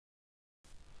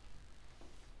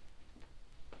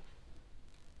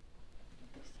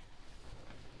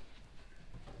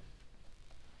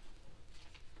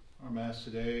Mass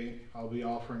today, I'll be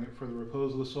offering it for the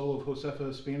repose of the soul of Josefa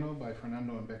Espino by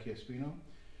Fernando and Becky Espino.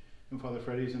 And Father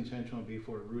Freddy's intention will be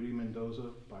for Rudy Mendoza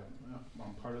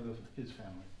on part of his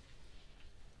family.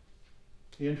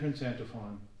 The entrance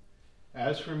antiphon.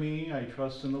 As for me, I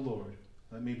trust in the Lord.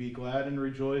 Let me be glad and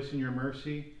rejoice in your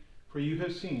mercy, for you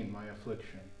have seen my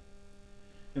affliction.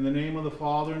 In the name of the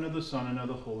Father, and of the Son, and of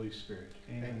the Holy Spirit.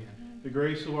 Amen. The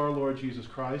grace of our Lord Jesus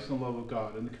Christ, and the love of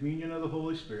God, and the communion of the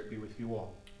Holy Spirit be with you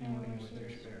all. And with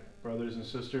your spirit. Brothers and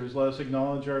sisters, let us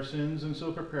acknowledge our sins and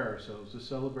so prepare ourselves to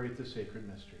celebrate the sacred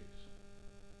mysteries.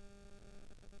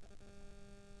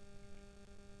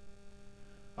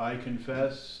 I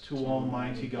confess to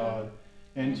Almighty God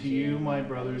and to you, my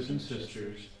brothers and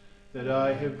sisters, that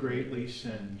I have greatly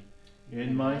sinned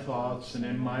in my thoughts and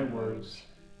in my words,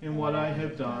 in what I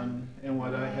have done and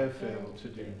what I have failed to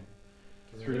do.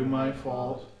 Through my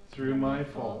fault, through my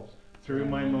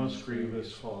most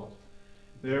grievous fault.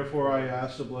 Therefore I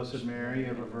ask the Blessed Mary,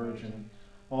 ever Virgin,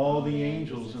 all the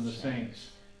angels and the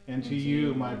saints, and to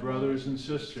you, my brothers and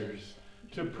sisters,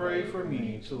 to pray for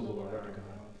me to the Lord our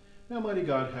God. Now, mighty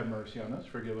God, have mercy on us,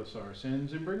 forgive us our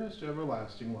sins, and bring us to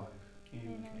everlasting life.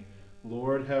 Amen.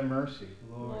 Lord, have mercy.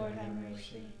 Lord, have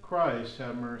mercy. Christ,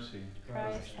 have mercy.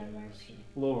 Christ, have mercy.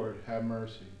 Lord, have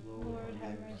mercy. Lord,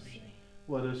 have mercy.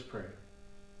 Let us pray.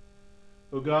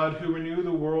 O God, who renew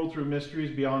the world through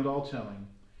mysteries beyond all telling,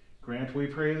 grant, we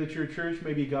pray, that your church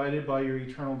may be guided by your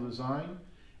eternal design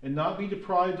and not be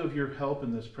deprived of your help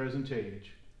in this present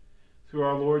age. Through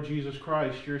our Lord Jesus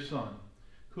Christ, your Son,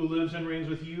 who lives and reigns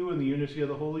with you in the unity of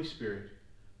the Holy Spirit,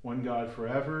 one God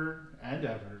forever and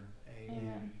ever.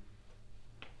 Amen.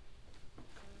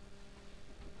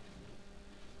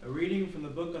 A reading from the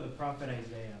book of the prophet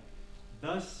Isaiah.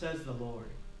 Thus says the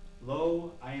Lord,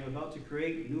 Lo, I am about to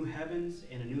create new heavens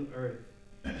and a new earth.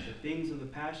 The things of the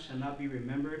past shall not be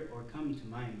remembered or come to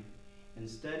mind.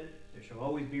 Instead, there shall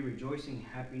always be rejoicing and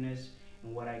happiness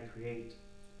in what I create.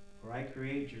 For I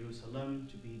create Jerusalem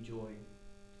to be joy,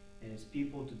 and its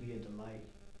people to be a delight.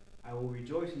 I will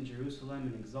rejoice in Jerusalem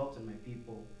and exult in my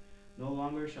people. No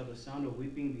longer shall the sound of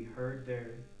weeping be heard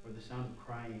there, or the sound of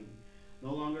crying.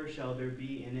 No longer shall there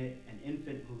be in it an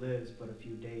infant who lives but a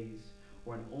few days,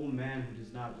 or an old man who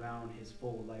does not round his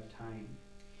full lifetime.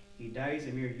 He dies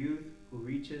a mere youth who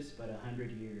reaches but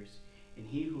 100 years, and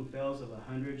he who fails of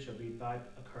 100 shall be thought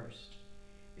accursed.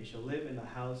 They shall live in the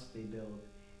house they build,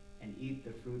 and eat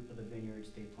the fruit of the vineyards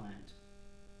they plant.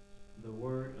 The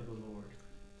word of the Lord.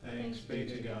 Thanks be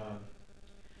to God.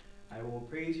 I will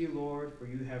praise you, Lord, for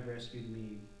you have rescued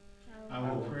me. I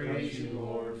will praise you,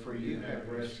 Lord, for you have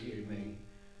rescued me.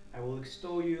 I will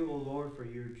extol you, O Lord, for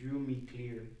you drew me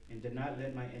clear, and did not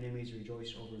let my enemies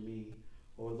rejoice over me.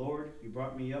 O Lord, you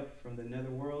brought me up from the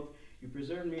netherworld. You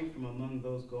preserved me from among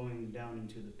those going down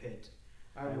into the pit.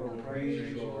 I will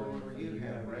praise you, Lord, for you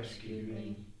have rescued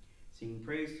me. Sing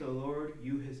praise to the Lord,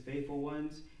 you his faithful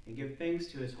ones, and give thanks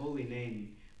to his holy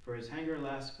name. For his anger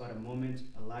lasts but a moment,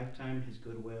 a lifetime his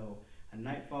goodwill. A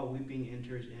nightfall weeping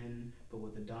enters in, but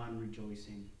with the dawn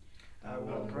rejoicing. I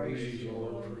will praise you,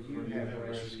 Lord, for you have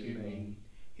rescued me.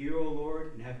 Hear, O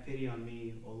Lord, and have pity on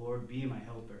me. O Lord, be my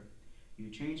helper. You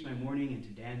change my mourning into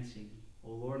dancing. O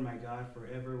Lord, my God,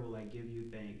 forever will I give you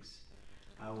thanks.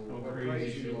 I will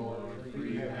praise you, Lord, for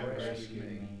you have rescued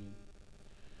me.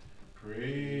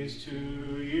 Praise to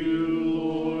you,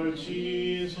 Lord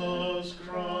Jesus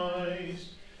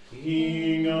Christ,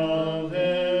 King of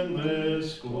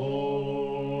endless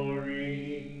glory.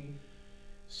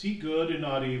 Seek good and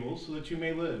not evil, so that you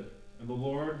may live, and the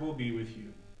Lord will be with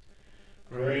you.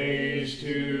 Praise to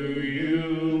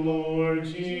you, Lord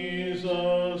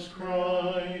Jesus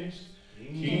Christ,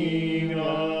 King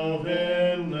of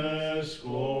endless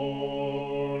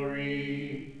glory.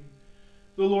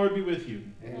 The Lord be with you.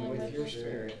 And with your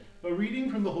spirit. A reading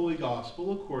from the Holy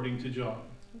Gospel according to John.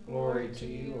 Glory to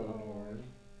you, O Lord.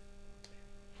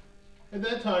 At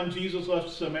that time Jesus left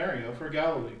Samaria for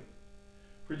Galilee.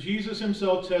 For Jesus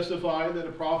himself testified that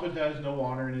a prophet has no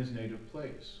honor in his native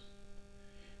place.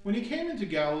 When he came into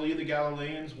Galilee, the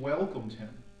Galileans welcomed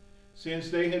him, since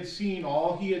they had seen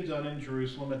all he had done in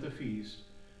Jerusalem at the feast,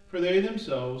 for they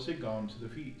themselves had gone to the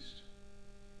feast.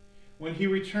 When he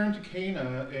returned to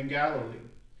Cana in Galilee,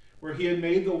 where he had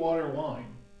made the water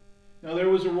wine, now there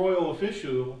was a royal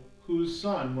official whose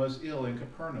son was ill in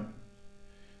Capernaum.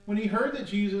 When he heard that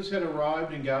Jesus had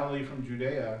arrived in Galilee from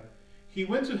Judea, he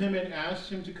went to him and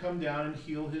asked him to come down and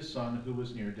heal his son who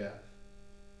was near death.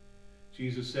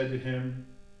 Jesus said to him,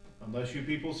 Unless you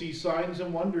people see signs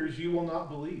and wonders, you will not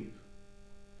believe.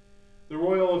 The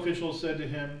royal official said to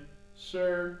him,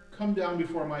 Sir, come down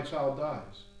before my child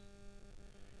dies.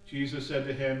 Jesus said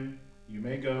to him, You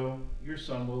may go, your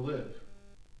son will live."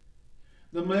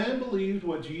 The man believed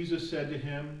what Jesus said to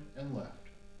him and left.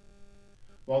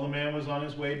 While the man was on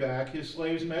his way back, his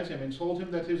slaves met him and told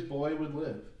him that his boy would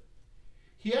live.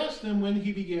 He asked them when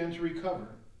he began to recover.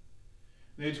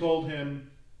 They told him,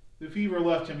 "The fever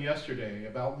left him yesterday,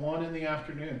 about 1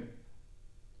 p.m.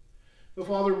 The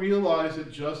father realized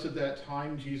that just at that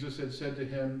time Jesus had said to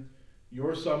him,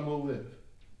 "Your son will live."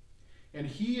 And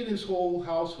he and his whole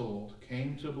household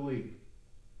came to believe.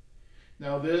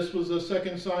 Now this was the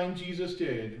second sign Jesus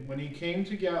did when he came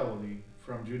to Galilee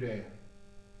from Judea.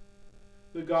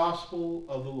 The Gospel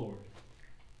of the Lord.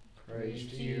 Praise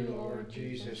to you, Lord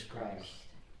Jesus Christ.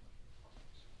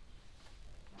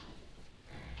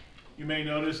 You may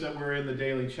notice that we're in the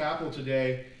daily chapel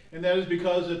today, and that is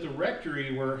because at the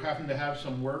rectory we're having to have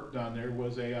some work done. There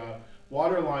was a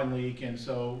water line leak, and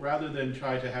so rather than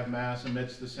try to have Mass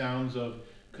amidst the sounds of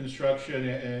construction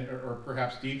or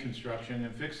perhaps deconstruction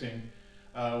and fixing,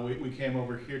 we came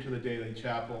over here to the daily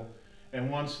chapel. And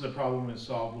once the problem is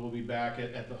solved, we'll be back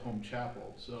at the home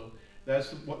chapel. So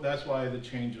that's why the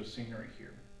change of scenery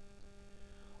here.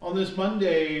 On this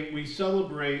Monday, we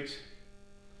celebrate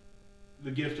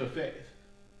the gift of faith.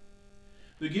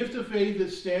 The gift of faith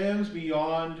that stands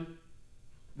beyond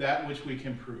that which we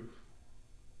can prove.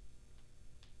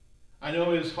 I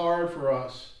know it is hard for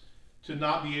us to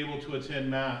not be able to attend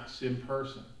Mass in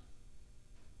person.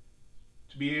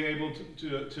 To be able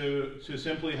to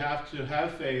simply have to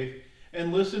have faith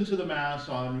and listen to the Mass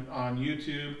on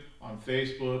YouTube, on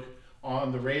Facebook,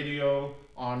 on the radio,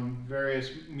 on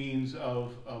various means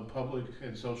of public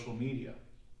and social media.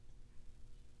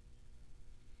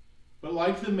 But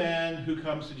like the man who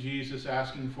comes to Jesus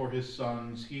asking for his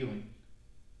son's healing,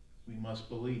 we must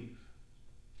believe.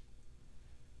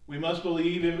 We must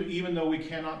believe even though we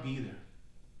cannot be there.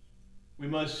 We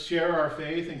must share our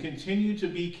faith and continue to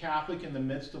be Catholic in the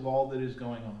midst of all that is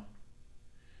going on.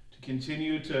 To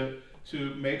continue to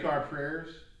make our prayers,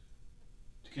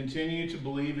 to continue to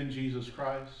believe in Jesus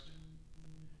Christ,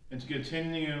 and to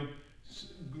continue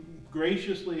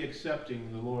graciously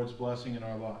accepting the Lord's blessing in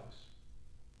our lives.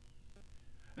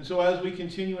 And so as we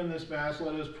continue in this Mass,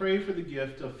 let us pray for the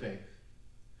gift of faith,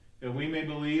 that we may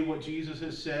believe what Jesus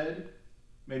has said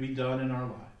may be done in our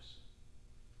lives.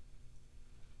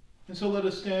 And so let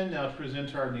us stand now to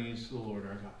present our needs to the Lord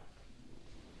our God.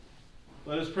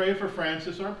 Let us pray for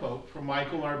Francis, our Pope, for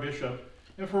Michael, our Bishop,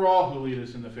 and for all who lead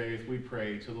us in the faith, we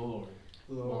pray to the Lord.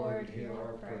 Lord, hear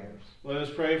our prayers. Let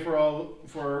us pray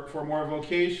for more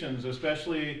vocations,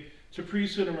 especially to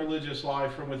priesthood and religious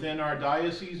life from within our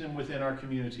diocese and within our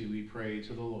community, we pray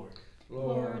to the Lord.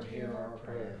 Lord, hear our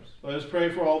prayers. Let us pray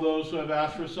for all those who have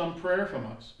asked for some prayer from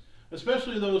us,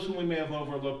 especially those whom we may have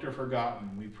overlooked or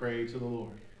forgotten, we pray to the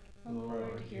Lord.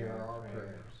 Lord, hear our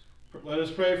prayers. Let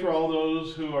us pray for all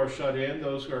those who are shut in,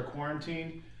 those who are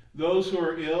quarantined, those who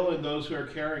are ill, and those who are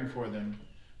caring for them,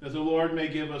 that the Lord may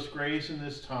give us grace in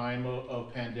this time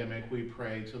of pandemic, we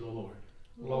pray to the Lord.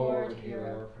 Lord, hear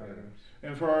our prayers.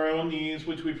 And for our own needs,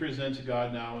 which we present to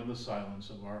God now in the silence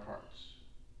of our hearts.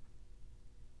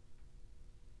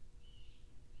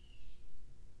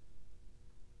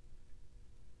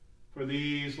 For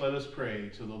these, let us pray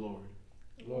to the Lord.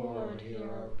 Lord, hear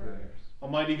our prayers.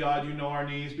 Almighty God, you know our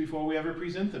needs before we ever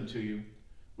present them to you.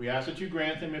 We ask that you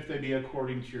grant them if they be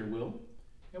according to your will,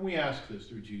 and we ask this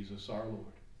through Jesus our Lord.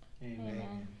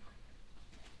 Amen.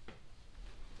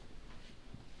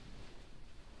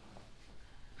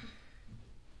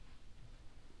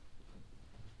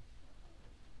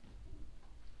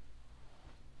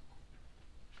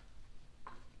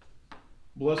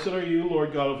 Blessed are you,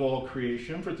 Lord God of all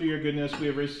creation, for through your goodness we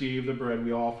have received the bread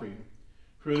we offer you.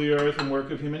 Through the earth and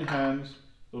work of human hands,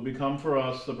 it will become for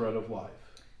us the bread of life.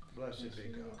 Blessed be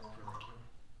God forever.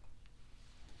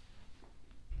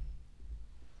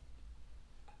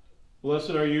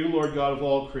 Blessed are you, Lord God of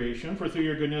all creation, for through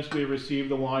your goodness we have received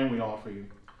the wine we offer you.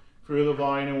 Through the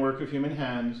vine and work of human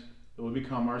hands, it will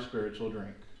become our spiritual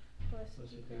drink.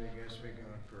 Blessed be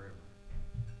God forever.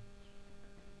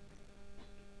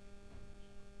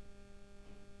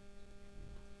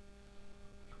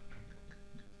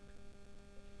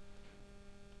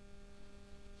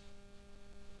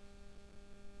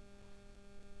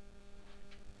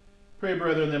 Pray,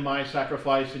 brethren, that my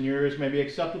sacrifice and yours may be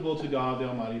acceptable to God, the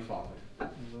Almighty Father.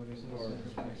 Lord,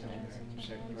 accept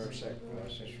our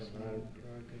sacrifices from thy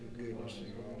goodness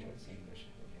and all.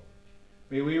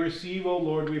 May we receive, O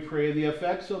Lord, we pray, the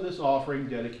effects of this offering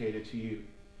dedicated to you,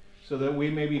 so that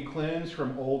we may be cleansed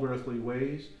from old earthly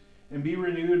ways and be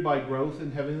renewed by growth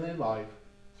in heavenly life,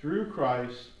 through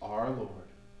Christ our Lord.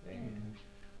 Amen.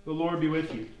 The Lord be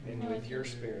with you. And with your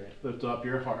spirit. Lift up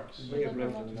your hearts. We have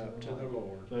lifted them up to the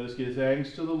Lord. Let us give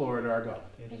thanks to the Lord our God.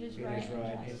 It is right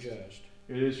and just.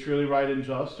 It is truly right and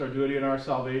just, our duty and our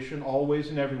salvation, always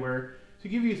and everywhere, to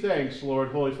give you thanks, Lord,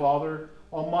 Holy Father,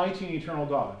 Almighty and eternal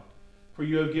God. For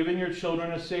you have given your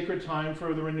children a sacred time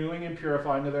for the renewing and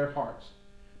purifying of their hearts,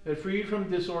 that freed from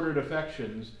disordered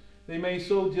affections, they may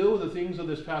so deal with the things of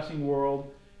this passing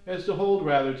world as to hold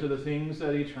rather to the things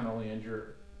that eternally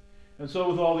endure. And so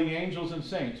with all the angels and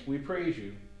saints we praise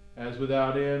you, as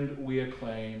without end we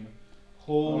acclaim,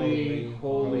 Holy,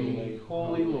 holy,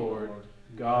 holy Lord,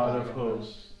 God of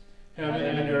hosts. Heaven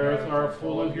and earth are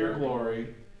full of your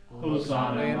glory.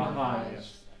 Hosanna in the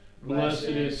highest. Blessed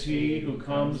is he who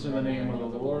comes in the name of the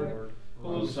Lord.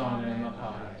 Hosanna in the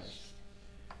highest.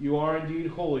 You are indeed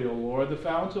holy, O Lord, the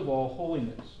fount of all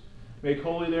holiness. Make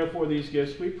holy, therefore, these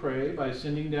gifts, we pray, by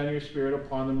sending down your Spirit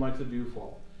upon them like the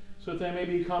dewfall, so that they may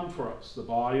become for us the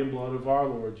body and blood of our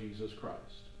Lord Jesus Christ.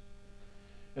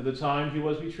 At the time he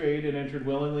was betrayed and entered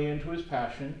willingly into his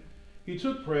passion, he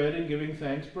took bread and giving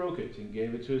thanks broke it and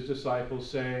gave it to his disciples,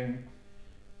 saying,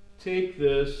 Take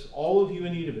this, all of you,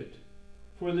 and eat of it,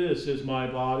 for this is my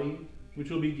body, which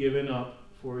will be given up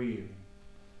for you.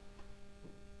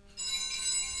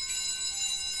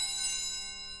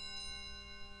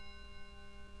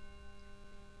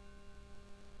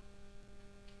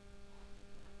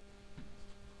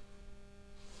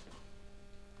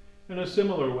 In a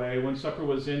similar way, when supper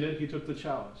was ended, he took the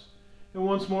chalice, and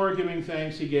once more giving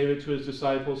thanks, he gave it to his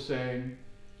disciples, saying,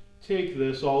 Take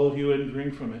this, all of you, and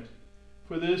drink from it,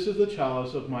 for this is the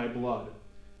chalice of my blood,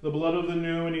 the blood of the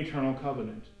new and eternal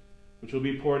covenant, which will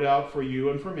be poured out for you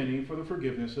and for many for the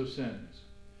forgiveness of sins.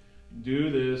 Do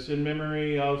this in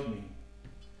memory of me.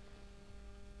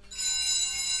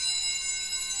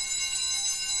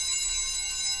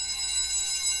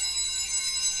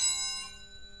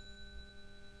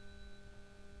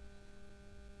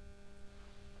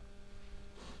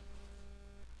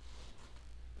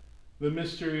 The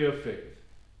mystery of faith.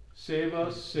 Save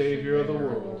us, Savior of the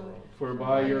world, for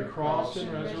by your cross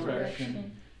and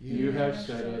resurrection you have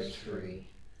set us free.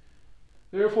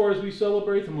 Therefore, as we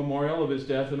celebrate the memorial of his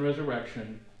death and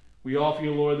resurrection, we offer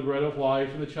you, Lord, the bread of life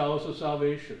and the chalice of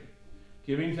salvation,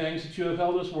 giving thanks that you have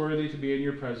held us worthy to be in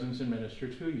your presence and minister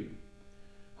to you.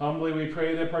 Humbly we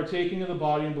pray that, partaking of the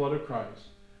body and blood of Christ,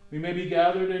 we may be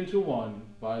gathered into one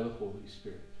by the Holy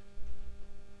Spirit.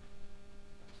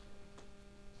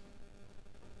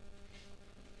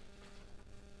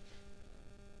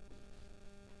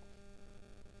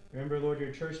 Remember, Lord,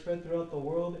 your church spread throughout the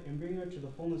world and bring her to the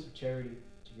fullness of charity,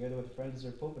 together with Francis,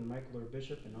 our Pope, and Michael, our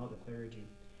Bishop, and all the clergy.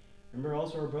 Remember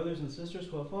also our brothers and sisters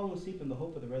who have fallen asleep in the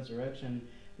hope of the resurrection,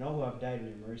 and all who have died in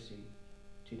your mercy.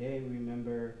 Today we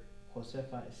remember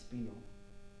Josefa, Espino.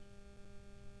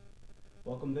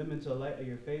 Welcome them into the light of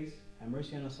your face. Have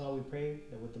mercy on us all, we pray,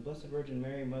 that with the Blessed Virgin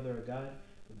Mary, Mother of God,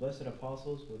 the blessed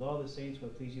apostles, with all the saints who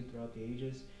have pleased you throughout the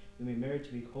ages, we may merit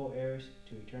to be co-heirs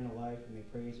to eternal life, and may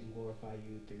praise and glorify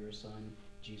you through your Son,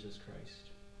 Jesus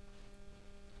Christ.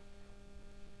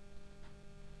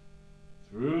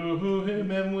 Through him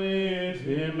and with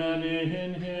him and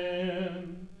in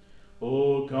him,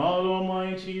 O God,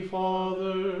 Almighty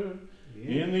Father,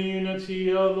 in the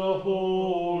unity of the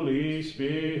Holy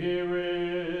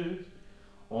Spirit,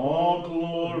 all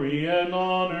glory and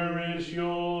honor is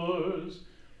yours,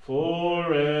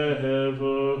 forever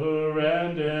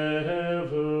and ever.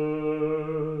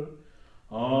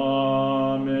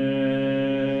 Amen.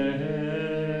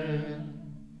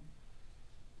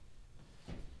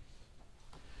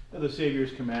 At the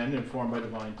Savior's command, informed by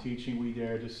divine teaching, we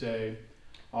dare to say,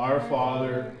 Our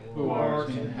Father, who art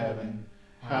in heaven,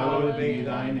 hallowed be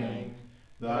thy name.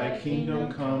 Thy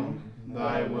kingdom come,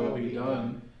 thy will be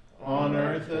done, on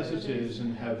earth as it is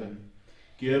in heaven.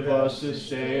 Give us this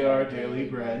day our daily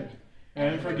bread,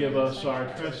 and forgive us our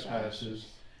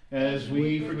trespasses, as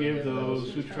we forgive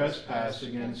those who trespass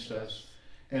against us.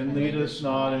 And lead us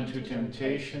not into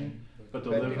temptation, but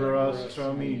deliver us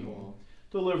from evil.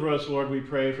 Deliver us, Lord, we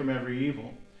pray, from every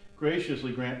evil.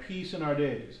 Graciously grant peace in our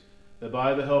days, that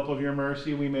by the help of your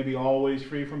mercy we may be always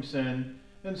free from sin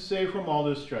and safe from all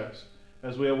distress,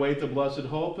 as we await the blessed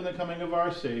hope and the coming of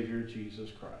our Savior, Jesus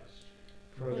Christ.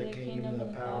 For the kingdom, the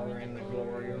power, and the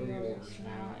glory are yours,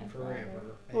 now and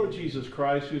forever. Lord Jesus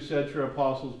Christ, who said to your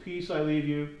apostles, Peace I leave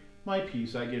you, my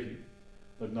peace I give you.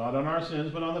 Look not on our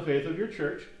sins, but on the faith of your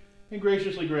church, and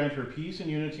graciously grant her peace and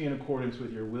unity in accordance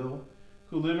with your will,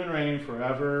 who live and reign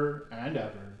forever and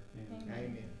ever.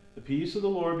 Amen. The peace of the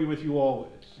Lord be with you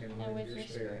always. And with your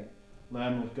spirit.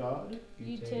 Lamb of God,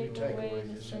 You take away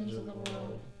the sins of the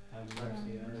world. have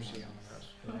mercy on us. Mercy on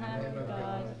us. Lamb of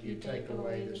God, you take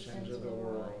away the sins of the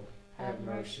world, have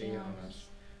mercy on us.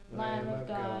 Lamb of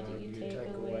God, you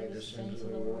take away the sins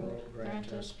of the world,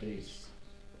 grant us peace.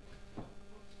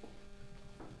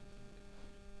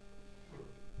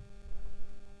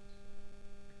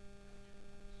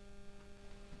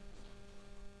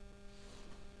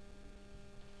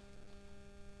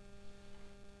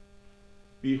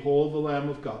 Behold the Lamb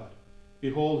of God.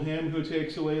 Behold him who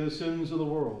takes away the sins of the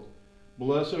world.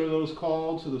 Blessed are those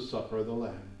called to the supper of the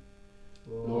Lamb.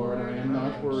 Lord, I am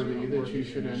not worthy that you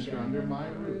should enter under my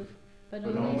roof, but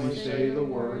only say the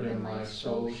word and my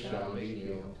soul shall be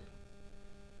healed.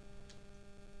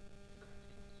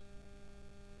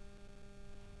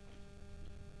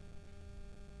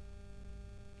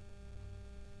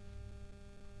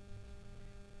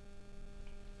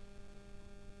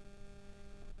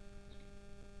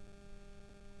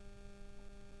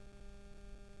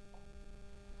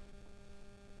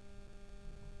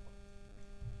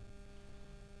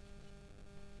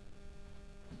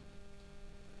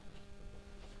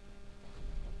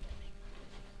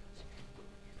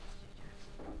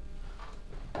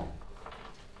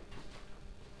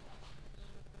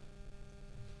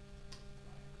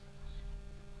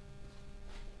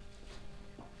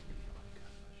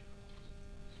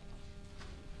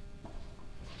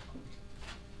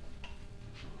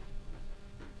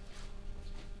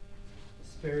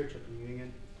 Spiritual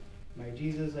communion. My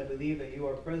Jesus, I believe that you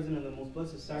are present in the most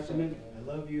blessed sacrament.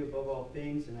 I love you above all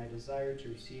things, and I desire to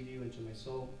receive you into my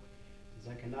soul. As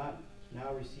I cannot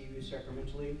now receive you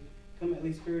sacramentally, come at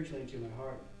least spiritually into my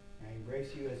heart. I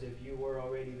embrace you as if you were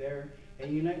already there,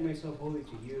 and unite myself wholly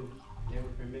to you. Never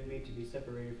permit me to be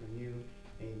separated from you.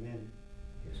 Amen.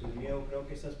 Jesús mío, creo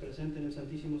que estás presente en el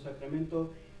Santísimo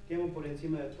Sacramento. Te amo por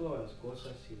encima de todas las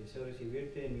cosas y deseo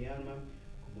recibirte en mi alma.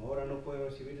 Como ahora no puedo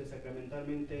recibirte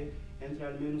sacramentalmente, entra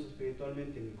al menos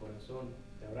espiritualmente en mi corazón.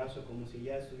 Te abrazo como si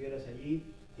ya estuvieras allí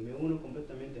y me uno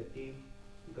completamente a ti.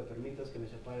 Nunca permitas que me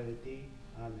separe de ti.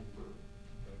 Amén.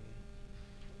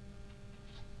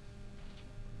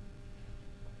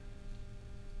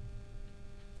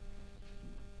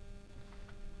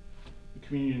 The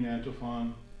communion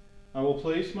antiphon. I will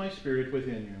place my spirit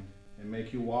within you and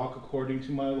make you walk according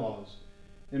to my laws.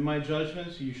 In my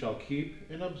judgments you shall keep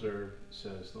and observe,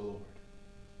 says the Lord.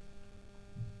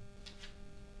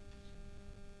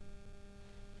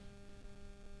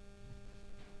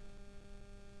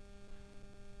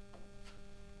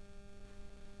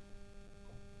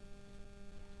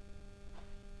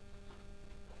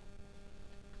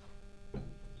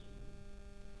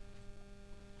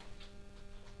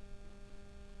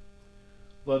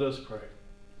 Let us pray.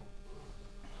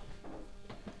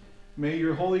 May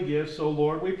your holy gifts, O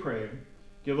Lord, we pray,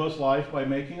 give us life by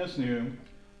making us new,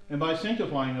 and by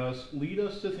sanctifying us, lead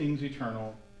us to things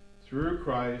eternal, through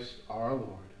Christ our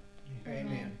Lord.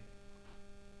 Amen.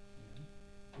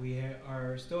 We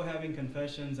are still having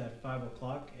confessions at 5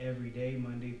 o'clock every day,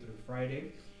 Monday through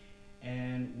Friday.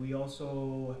 And we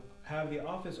also have the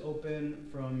office open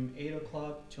from 8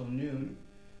 o'clock till noon,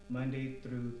 Monday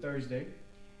through Thursday.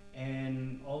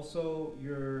 And also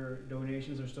your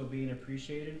donations are still being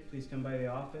appreciated. Please come by the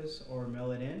office or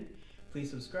mail it in. Please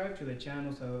subscribe to the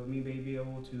channel so we may be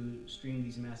able to stream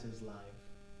these masses live.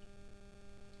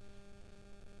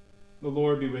 The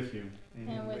Lord be with you.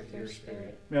 And with your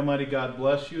spirit. May Almighty God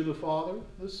bless you, the Father,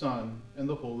 the Son, and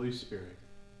the Holy Spirit.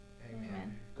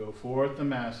 Amen. Go forth, the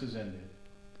Mass is ended.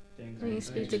 Thanks Praise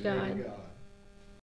be to God.